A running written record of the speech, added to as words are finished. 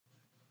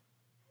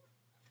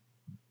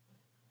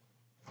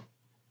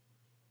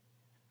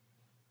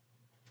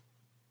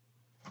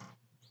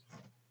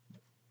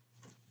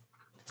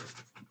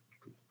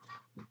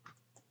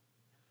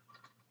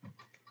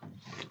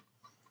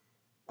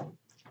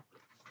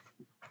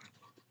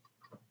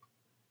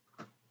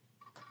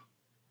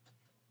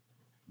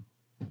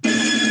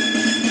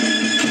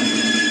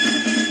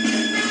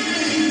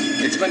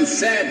been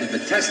said that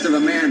the test of a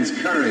man's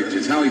courage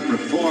is how he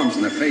performs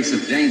in the face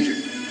of danger.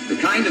 The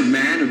kind of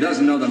man who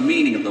doesn't know the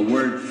meaning of the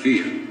word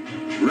fear.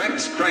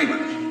 Rex Kramer,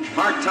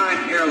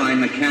 part-time airline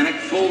mechanic,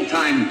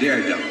 full-time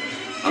daredevil.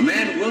 A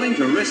man willing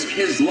to risk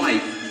his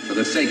life for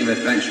the sake of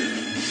adventure.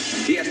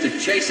 He has to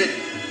chase it,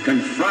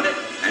 confront it,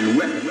 and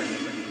whip it.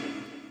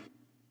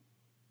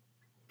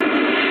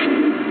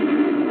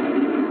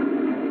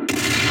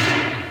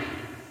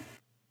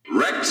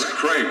 Rex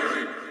Kramer.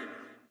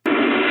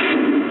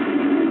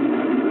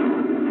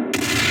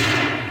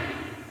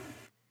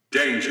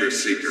 Danger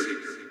Seeker.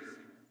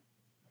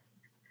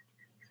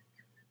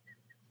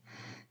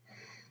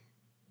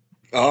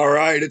 All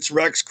right, it's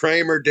Rex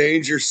Kramer,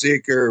 Danger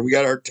Seeker. We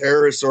got our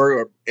terrorist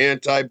or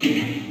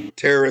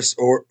anti-terrorist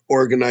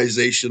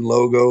organization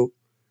logo.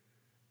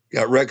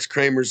 Got Rex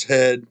Kramer's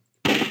head.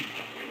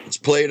 It's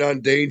played on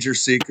Danger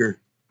Seeker.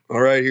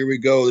 All right, here we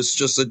go. This is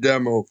just a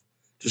demo,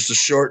 just a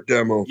short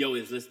demo. Yo,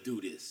 let's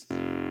do this.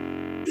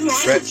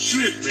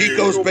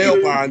 Chico's bail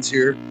bonds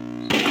here.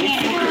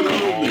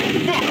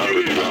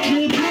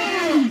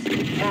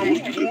 All you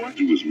gotta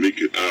do is make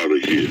it out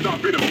of here.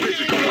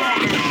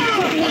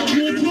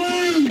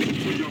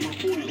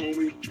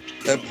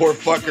 That poor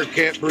fucker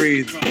can't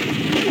breathe.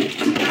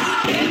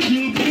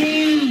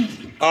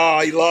 Oh,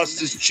 he lost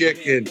his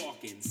chicken.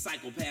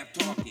 Psychopath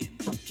talking.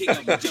 King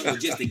of the jungle,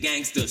 just a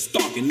gangster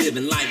stalking,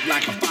 living life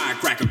like a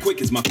firecracker,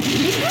 quick as my.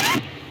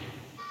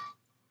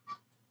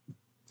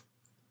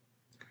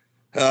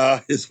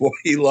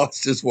 He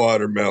lost his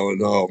watermelon.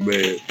 Oh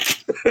man.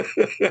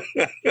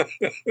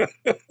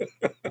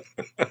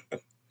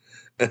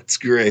 That's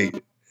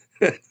great.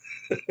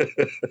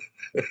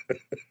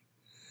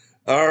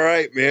 All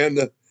right, man.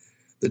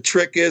 The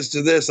trick is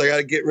to this. I got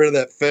to get rid of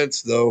that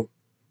fence though.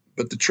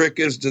 But the trick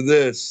is to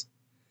this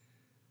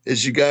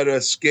is you got to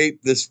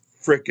escape this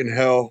frickin'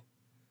 hell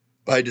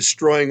by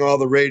destroying all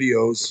the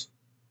radios,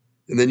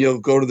 and then you'll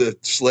go to the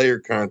Slayer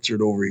concert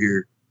over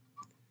here,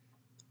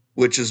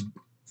 which is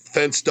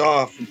fenced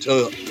off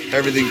until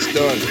everything's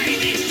done.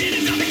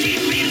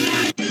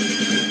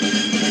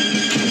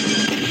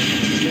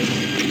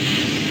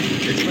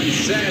 It's been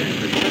said that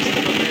the test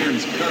of a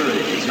man's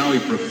courage is how he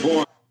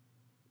performs.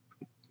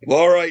 Well,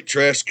 all right,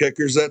 trash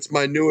kickers, that's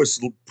my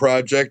newest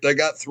project. I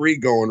got 3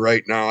 going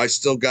right now. I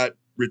still got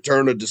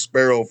Return of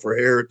Despero for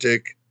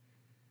Heretic,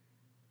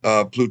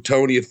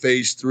 Plutonia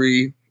Phase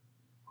 3,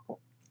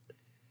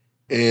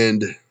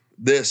 and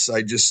this,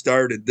 I just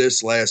started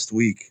this last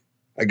week.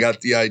 I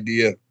got the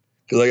idea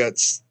because I got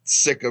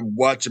sick of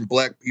watching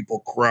black people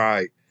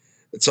cry.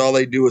 That's all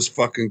they do is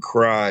fucking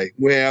cry.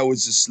 When I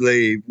was a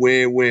slave,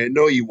 when.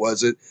 No, you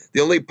wasn't. The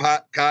only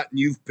cotton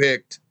you've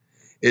picked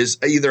is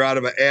either out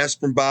of an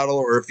aspirin bottle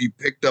or if you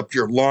picked up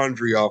your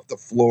laundry off the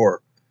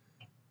floor.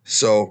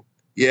 So,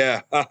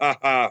 yeah,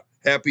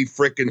 happy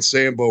frickin'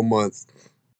 Sambo month.